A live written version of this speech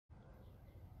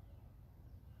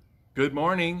Good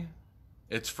morning.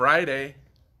 It's Friday.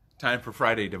 Time for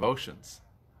Friday devotions.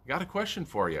 I got a question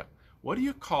for you. What do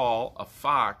you call a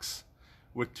fox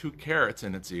with 2 carrots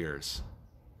in its ears?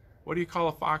 What do you call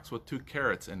a fox with 2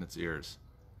 carrots in its ears?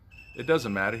 It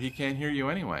doesn't matter. He can't hear you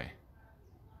anyway.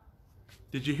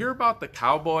 Did you hear about the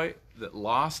cowboy that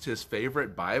lost his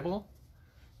favorite Bible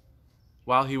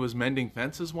while he was mending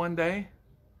fences one day?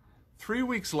 3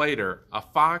 weeks later, a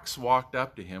fox walked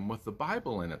up to him with the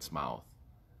Bible in its mouth.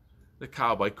 The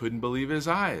cowboy couldn't believe his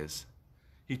eyes.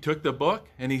 He took the book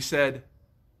and he said,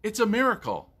 "It's a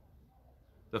miracle."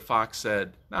 The fox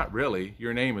said, "Not really.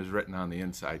 Your name is written on the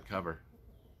inside cover."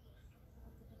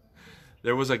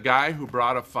 There was a guy who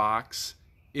brought a fox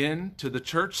into the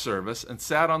church service and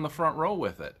sat on the front row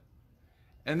with it.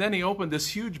 And then he opened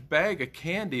this huge bag of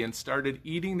candy and started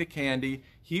eating the candy.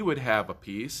 He would have a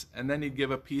piece, and then he'd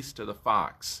give a piece to the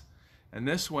fox. And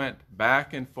this went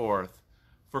back and forth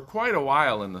for quite a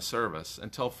while in the service,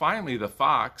 until finally the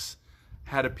fox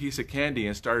had a piece of candy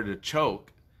and started to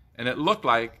choke, and it looked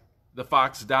like the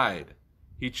fox died.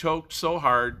 He choked so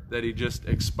hard that he just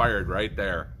expired right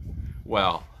there.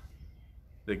 Well,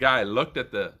 the guy looked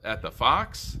at the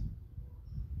fox,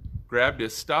 grabbed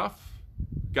his stuff,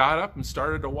 got up and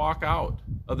started to walk out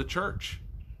of the church.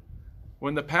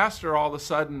 When the pastor all of a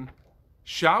sudden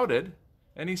shouted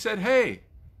and he said, "Hey,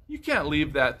 you can't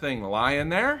leave that thing lying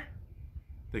there."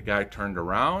 The guy turned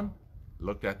around,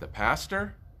 looked at the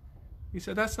pastor. He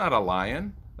said, "That's not a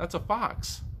lion, that's a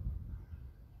fox."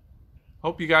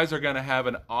 Hope you guys are going to have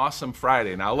an awesome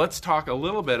Friday. Now let's talk a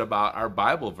little bit about our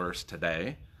Bible verse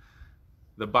today.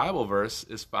 The Bible verse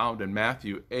is found in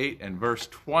Matthew 8 and verse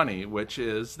 20, which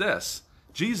is this.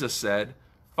 Jesus said,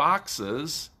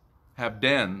 "Foxes have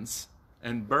dens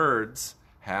and birds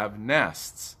have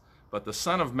nests, but the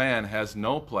Son of Man has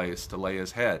no place to lay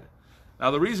his head." Now,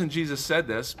 the reason Jesus said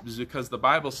this is because the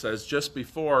Bible says just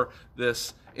before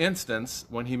this instance,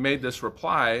 when he made this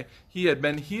reply, he had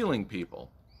been healing people.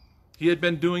 He had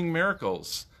been doing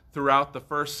miracles throughout the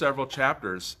first several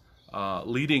chapters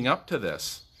leading up to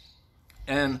this.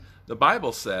 And the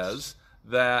Bible says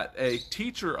that a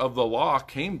teacher of the law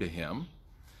came to him,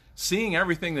 seeing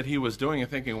everything that he was doing and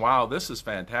thinking, "Wow, this is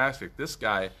fantastic. This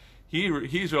guy,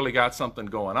 he's really got something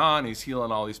going on. He's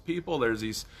healing all these people. There's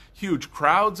these huge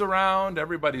crowds around.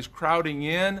 Everybody's crowding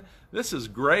in. This is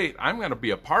great. I'm going to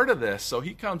be a part of this." So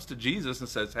he comes to Jesus and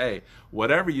says, "Hey,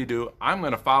 whatever you do, I'm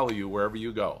going to follow you wherever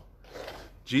you go."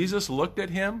 Jesus looked at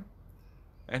him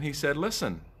and he said,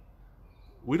 "Listen,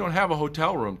 we don't have a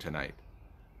hotel room tonight.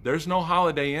 There's no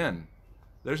Holiday Inn.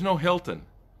 There's no Hilton.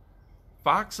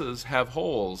 Foxes have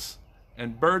holes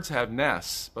and birds have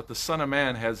nests, but the Son of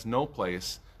Man has no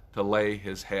place to lay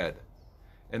his head."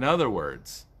 In other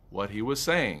words, what he was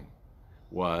saying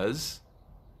was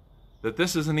that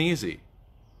this isn't easy.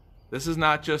 This is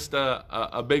not just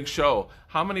a big show.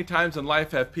 How many times in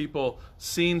life have people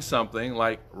seen something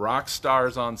like rock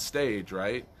stars on stage,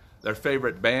 right? Their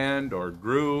favorite band or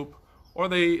group, or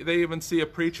they even see a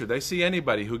preacher. They see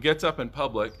anybody who gets up in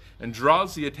public and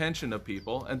draws the attention of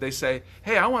people, and they say,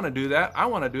 "Hey, I want to do that. I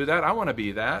want to do that. I want to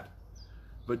be that."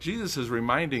 But Jesus is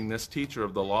reminding this teacher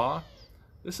of the law,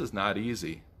 this is not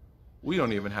easy. We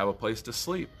don't even have a place to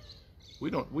sleep. We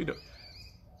don't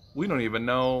even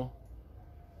know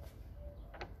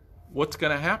what's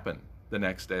going to happen the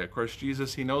next day. Of course,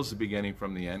 Jesus, he knows the beginning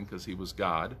from the end because he was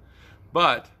God.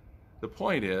 But the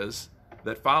point is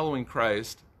that following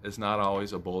Christ is not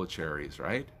always a bowl of cherries,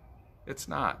 right? It's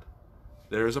not.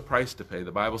 There is a price to pay.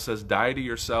 The Bible says, "Die to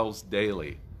yourselves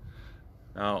daily."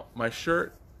 Now, my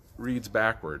shirt reads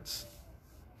backwards,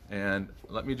 and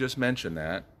let me just mention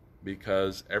that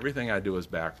because everything I do is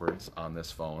backwards on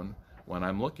this phone when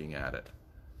I'm looking at it.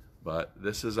 But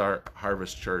this is our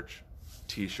Harvest Church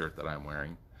t-shirt that I'm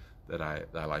wearing that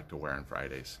I like to wear on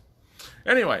Fridays.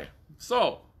 Anyway,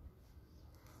 so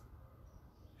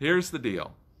here's the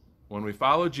deal. When we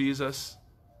follow Jesus,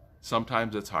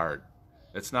 sometimes it's hard.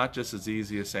 It's not just as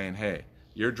easy as saying, "Hey,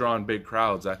 you're drawing big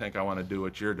crowds. I think I want to do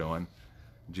what you're doing."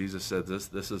 Jesus said,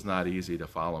 this is not easy to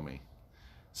follow me.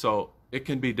 So it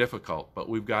can be difficult, but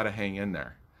we've got to hang in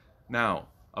there. Now,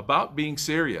 about being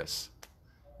serious,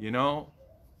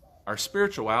 our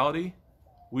spirituality,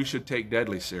 we should take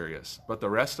deadly serious, but the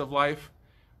rest of life,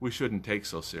 we shouldn't take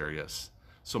so serious.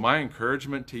 So my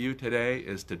encouragement to you today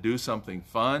is to do something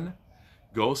fun,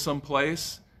 go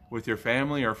someplace with your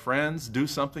family or friends, do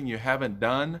something you haven't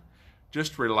done,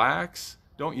 just relax.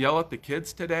 Don't yell at the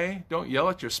kids today. Don't yell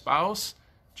at your spouse.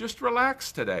 Just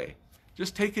relax today.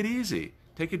 Just take it easy.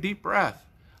 Take a deep breath.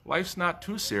 Life's not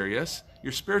too serious.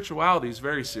 Your spirituality is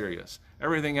very serious.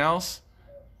 Everything else,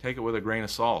 take it with a grain of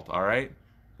salt, all right?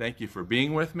 Thank you for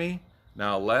being with me.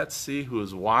 Now let's see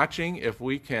who's watching. If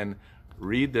we can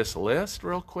read this list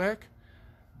real quick.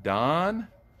 Don,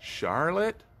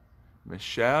 Charlotte,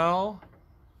 Michelle,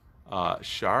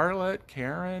 Charlotte,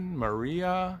 Karen,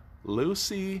 Maria,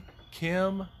 Lucy,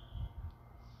 Kim.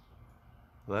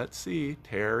 Let's see,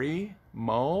 Terry,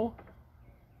 Mo,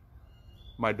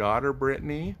 my daughter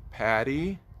Brittany,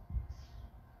 Patty,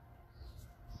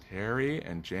 Terry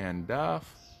and Jan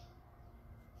Duff,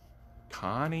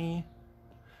 Connie,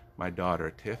 my daughter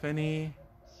Tiffany,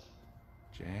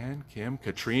 Jan, Kim,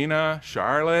 Katrina,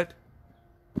 Charlotte.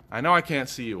 I know I can't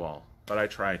see you all, but I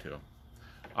try to.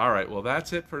 All right, well,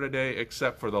 that's it for today,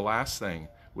 except for the last thing,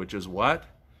 which is what?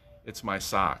 It's my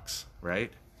socks,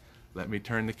 right? Let me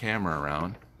turn the camera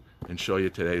around and show you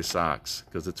today's socks,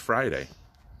 because it's Friday.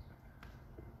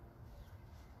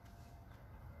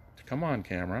 Come on,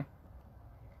 camera.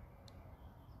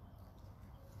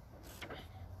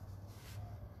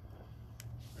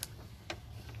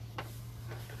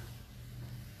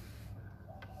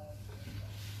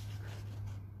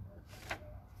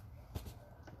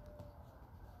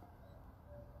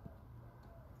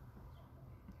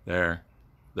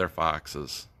 They're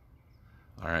foxes.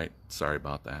 All right, sorry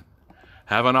about that.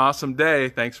 Have an awesome day.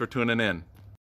 Thanks for tuning in.